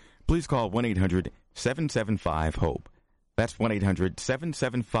information, please call 1-800-775-HOPE. That's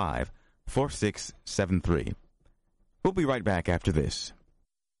 1-800-775-4673. We'll be right back after this.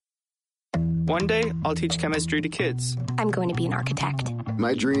 One day, I'll teach chemistry to kids. I'm going to be an architect.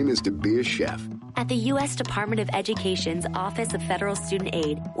 My dream is to be a chef. At the U.S. Department of Education's Office of Federal Student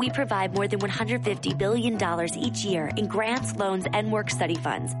Aid, we provide more than $150 billion each year in grants, loans, and work-study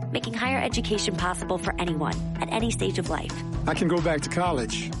funds, making higher education possible for anyone at any stage of life. I can go back to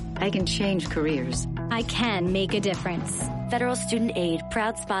college. I can change careers. I can make a difference. Federal Student Aid,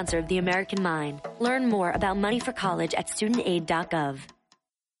 proud sponsor of the American Mind. Learn more about money for college at studentaid.gov.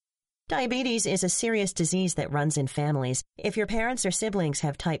 Diabetes is a serious disease that runs in families. If your parents or siblings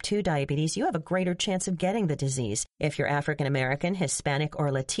have type 2 diabetes, you have a greater chance of getting the disease. If you're African American, Hispanic,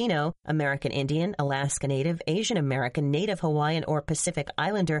 or Latino, American Indian, Alaska Native, Asian American, Native Hawaiian, or Pacific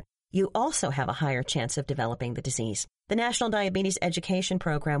Islander, you also have a higher chance of developing the disease. The National Diabetes Education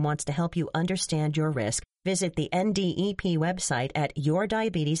Program wants to help you understand your risk. Visit the NDEP website at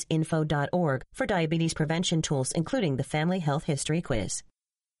yourdiabetesinfo.org for diabetes prevention tools, including the Family Health History Quiz.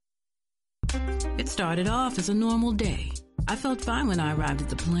 It started off as a normal day. I felt fine when I arrived at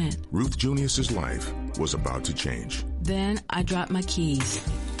the plant. Ruth Junius's life was about to change. Then I dropped my keys.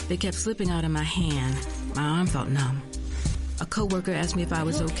 They kept slipping out of my hand. My arm felt numb. A coworker asked me if I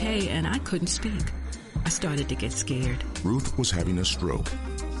was okay, and I couldn't speak. I started to get scared. Ruth was having a stroke.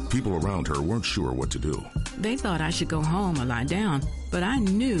 People around her weren't sure what to do. They thought I should go home or lie down, but I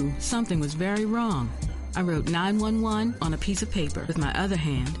knew something was very wrong. I wrote 911 on a piece of paper with my other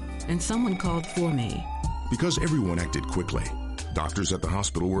hand, and someone called for me. Because everyone acted quickly, doctors at the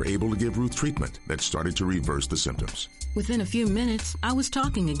hospital were able to give Ruth treatment that started to reverse the symptoms. Within a few minutes, I was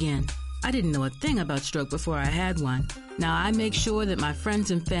talking again. I didn't know a thing about stroke before I had one. Now I make sure that my friends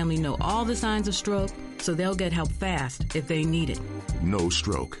and family know all the signs of stroke so they'll get help fast if they need it. No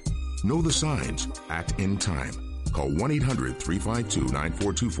stroke. Know the signs. Act in time. Call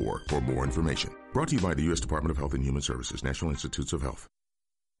 1-800-352-9424 for more information. Brought to you by the U.S. Department of Health and Human Services, National Institutes of Health.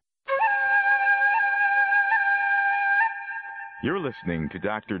 You're listening to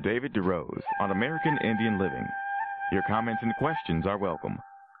Dr. David DeRose on American Indian Living. Your comments and questions are welcome.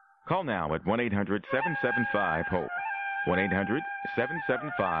 Call now at 1-800-775-HOPE,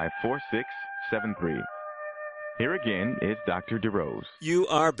 1-800-775-4673. Here again is Dr. DeRose. You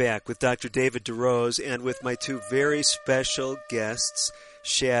are back with Dr. David DeRose and with my two very special guests,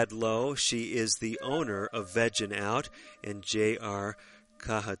 Shad Lowe. She is the owner of Veggin' Out, and J.R.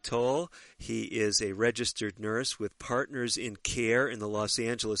 Kahatol. He is a registered nurse with Partners in Care in the Los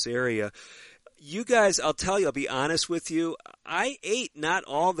Angeles area. You guys, I'll tell you, I'll be honest with you, I ate not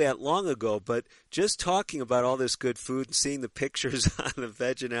all that long ago, but just talking about all this good food and seeing the pictures on the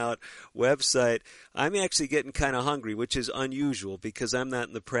Veggin' Out website, I'm actually getting kind of hungry, which is unusual because I'm not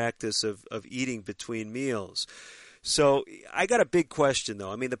in the practice of eating between meals. So I got a big question,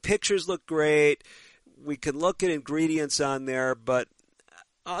 though. I mean, the pictures look great. We can look at ingredients on there, but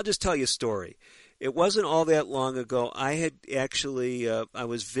I'll just tell you a story. It wasn't all that long ago. I had actually, I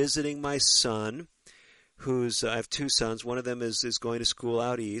was visiting my son, I have two sons. One of them is going to school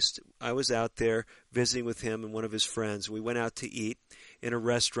out east. I was out there visiting with him and one of his friends. We went out to eat in a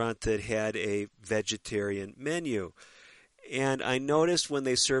restaurant that had a vegetarian menu. And I noticed when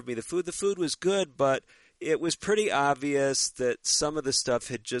they served me the food was good, but it was pretty obvious that some of the stuff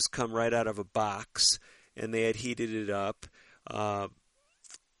had just come right out of a box and they had heated it up.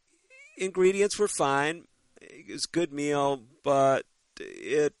 Ingredients were fine. It was a good meal, but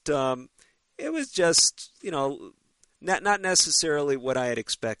it was just, not necessarily what I had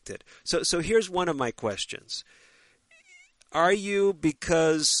expected. So here's one of my questions. Are you,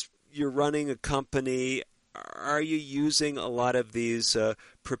 because you're running a company, are you using a lot of these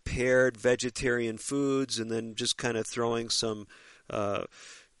prepared vegetarian foods and then just kind of throwing some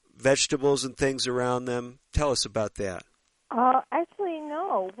vegetables and things around them? Tell us about that. Actually,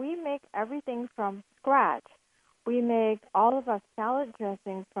 no. We make everything from scratch. We make all of our salad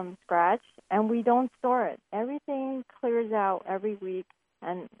dressings from scratch, and we don't store it. Everything clears out every week,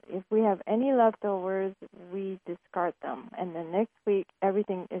 and if we have any leftovers, we discard them. And the next week,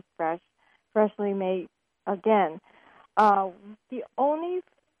 everything is freshly made again. The only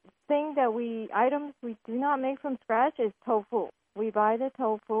items we do not make from scratch is tofu. We buy the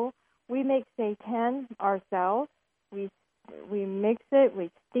tofu. We make seitan ourselves. We mix it,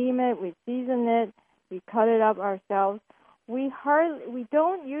 we steam it, we season it, we cut it up ourselves. We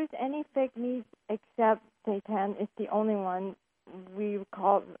don't use any fake meat except seitan. It's the only one we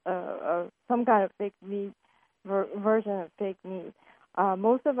call some kind of fake meat version of fake meat.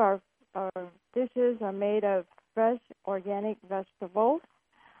 Most of our dishes are made of fresh organic vegetables,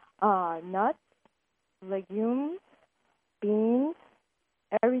 nuts, legumes, beans.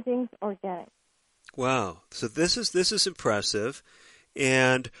 Everything's organic. Wow. So this is impressive.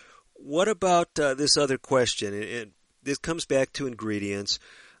 And what about this other question? And this comes back to ingredients.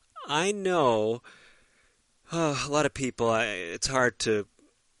 I know a lot of people, it's hard to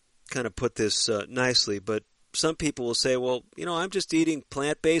kind of put this nicely, but some people will say, well, I'm just eating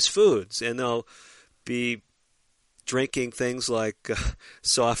plant-based foods, and they'll be drinking things like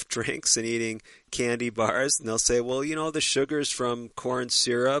soft drinks and eating candy bars, and they'll say, well, the sugar's from corn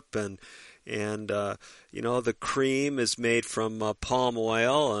syrup, and the cream is made from palm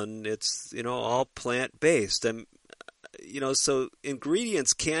oil, and it's all plant-based. And so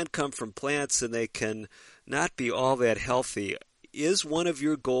ingredients can come from plants, and they can not be all that healthy. Is one of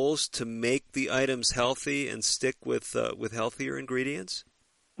your goals to make the items healthy and stick with healthier ingredients?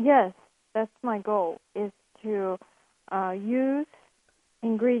 Yes, that's my goal, is to use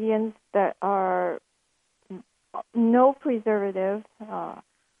ingredients that are no preservatives,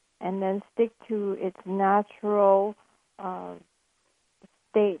 and then stick to its natural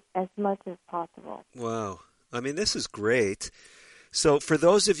state as much as possible. Wow. I mean, this is great. So for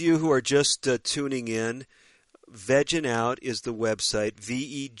those of you who are just tuning in, Veggin' Out is the website,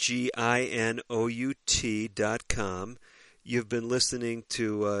 VEGINOUT.com. You've been listening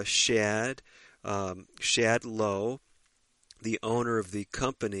to Shad Lowe, the owner of the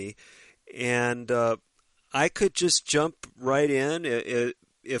company. And I could just jump right in.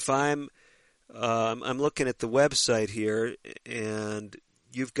 If I'm looking at the website here, and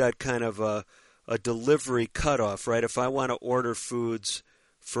you've got kind of a delivery cutoff, right? If I want to order foods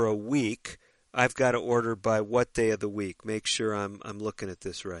for a week, I've got to order by what day of the week? Make sure I'm looking at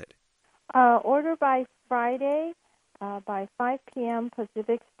this right. Order by Friday by 5 p.m.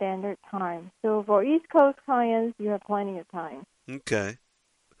 Pacific Standard Time. So for East Coast clients, you have plenty of time. Okay.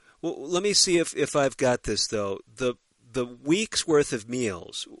 Well, let me see if I've got this, though. The week's worth of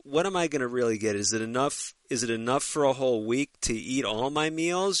meals, what am I going to really get? Is it enough for a whole week to eat all my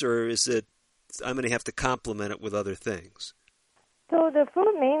meals, or is it I'm going to have to complement it with other things? So the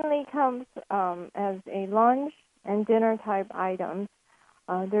food mainly comes as a lunch and dinner type items.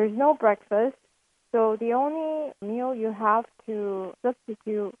 There's no breakfast, so the only meal you have to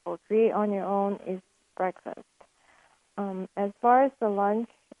substitute or create on your own is breakfast. As far as the lunch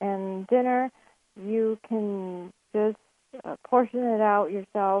and dinner, you can just portion it out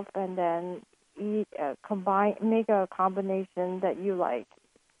yourself and then eat, make a combination that you like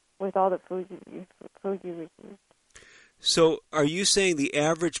with all the food you receive. So are you saying the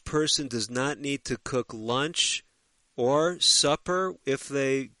average person does not need to cook lunch or supper if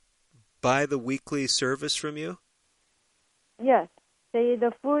they buy the weekly service from you? Yes.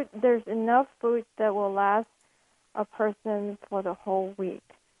 There's enough food that will last a person for the whole week.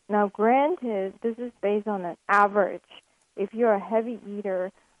 Now, granted, this is based on an average. If you're a heavy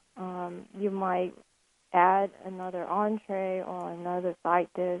eater, you might add another entree or another side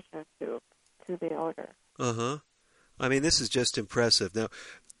dish or soup to the order. Uh-huh. I mean, this is just impressive. Now,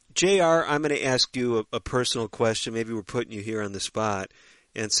 JR, I'm going to ask you a personal question. Maybe we're putting you here on the spot.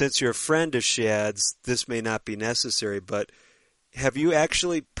 And since you're a friend of Shad's, this may not be necessary, but have you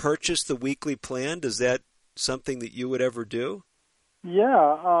actually purchased the weekly plan? Is that something that you would ever do?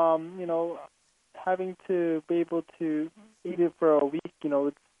 Yeah, having to be able to eat it for a week,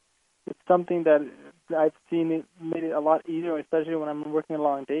 it's something that I've seen it made it a lot easier, especially when I'm working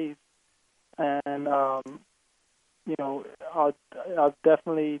long days. And I'll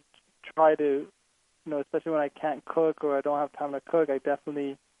definitely try to, especially when I can't cook or I don't have time to cook, I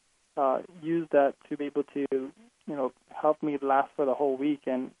definitely use that to be able to, help me last for the whole week,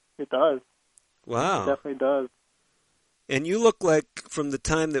 and it does. Wow. It definitely does. And you look like, from the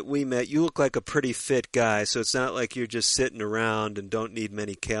time that we met, you look like a pretty fit guy, so it's not like you're just sitting around and don't need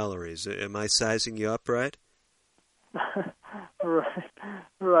many calories. Am I sizing you up right? Right.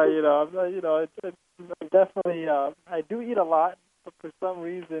 It's definitely. I do eat a lot, but for some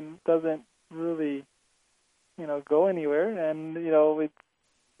reason, it doesn't really, go anywhere. And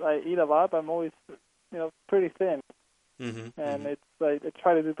I eat a lot, but I'm always, pretty thin. And it's I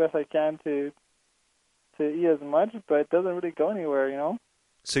try to do the best I can to eat as much, but it doesn't really go anywhere.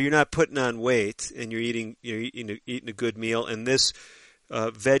 So you're not putting on weight, and you're eating a good meal, and this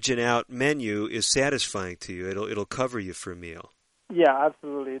vegging out menu is satisfying to you. It'll cover you for a meal. Yeah,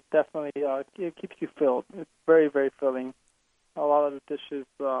 absolutely. It definitely it keeps you filled. It's very, very filling. A lot of the dishes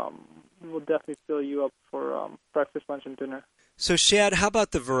will definitely fill you up for breakfast, lunch, and dinner. So, Shad, how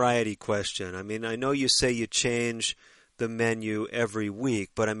about the variety question? I mean, I know you say you change the menu every week,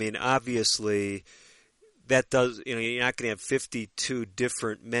 but I mean, obviously, that does, you're not going to have 52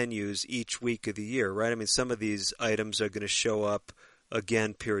 different menus each week of the year, right? I mean, some of these items are going to show up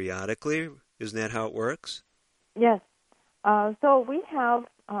again periodically. Isn't that how it works? Yes. So we have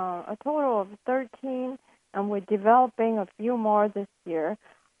a total of 13, and we're developing a few more this year.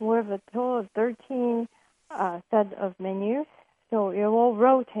 We have a total of 13 set of menus, so it will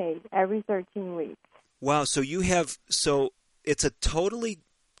rotate every 13 weeks. Wow, so it's a totally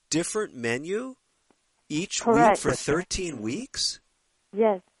different menu each week for 13 weeks?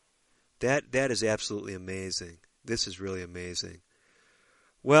 Yes. That is absolutely amazing. This is really amazing.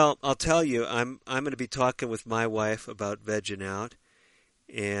 Well, I'll tell you, I'm going to be talking with my wife about vegging out,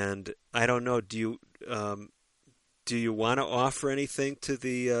 and I don't know. Do you want to offer anything to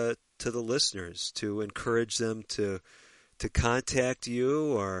the listeners to encourage them to contact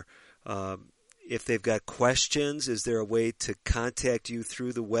you, or if they've got questions, is there a way to contact you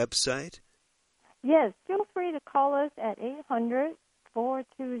through the website? Yes, feel free to call us at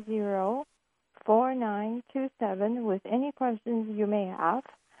 800-420-4927 with any questions you may have.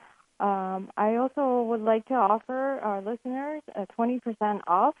 I also would like to offer our listeners a 20%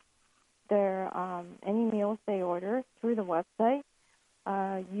 off their any meals they order through the website.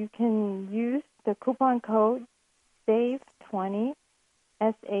 You can use the coupon code SAVE20,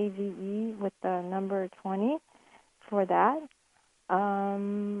 SAVE with the number 20 for that.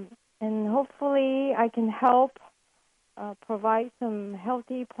 And hopefully I can help provide some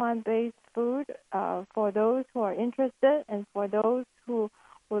healthy plant-based food for those who are interested and for those who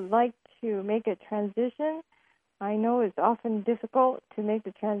would like to make a transition. I know it's often difficult to make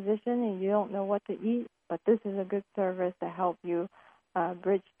the transition and you don't know what to eat, but this is a good service to help you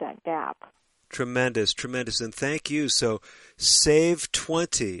bridge that gap. Tremendous, and thank you. So Save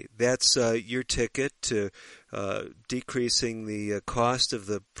 20, that's your ticket to decreasing the cost of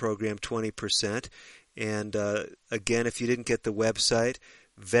the program 20%. And again, if you didn't get the website,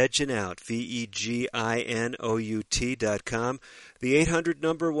 Veginout, VEGINOUT.com. The 800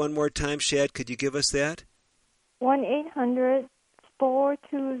 number, one more time, Shad, could you give us that?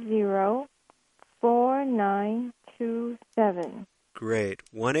 1-800-420-4927. Great.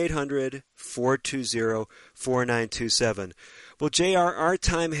 1-800-420-4927. Well, JR, our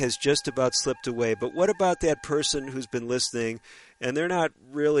time has just about slipped away, but what about that person who's been listening and they're not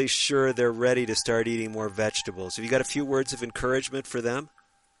really sure they're ready to start eating more vegetables? Have you got a few words of encouragement for them?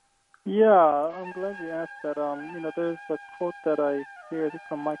 Yeah, I'm glad you asked that. There's a quote that I hear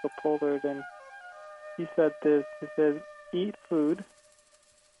from Michael Pollard, and he said this. He says, "Eat food,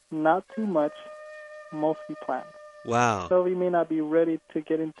 not too much, mostly plants." Wow. So we may not be ready to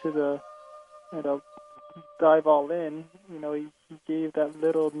get into the, dive all in. He gave that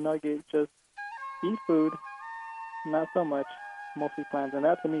little nugget, just eat food, not so much, mostly plants. And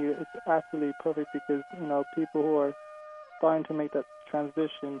that, to me, is absolutely perfect because, people who are starting to make that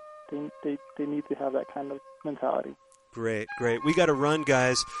transition, they need to have that kind of mentality. Great. We got to run,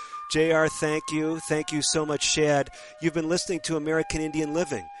 guys. JR, thank you. Thank you so much, Shad. You've been listening to American Indian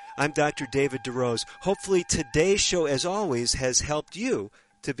Living. I'm Dr. David DeRose. Hopefully today's show, as always, has helped you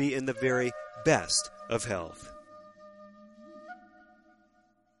to be in the very best of health.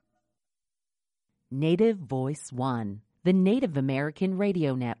 Native Voice One, the Native American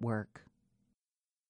Radio Network.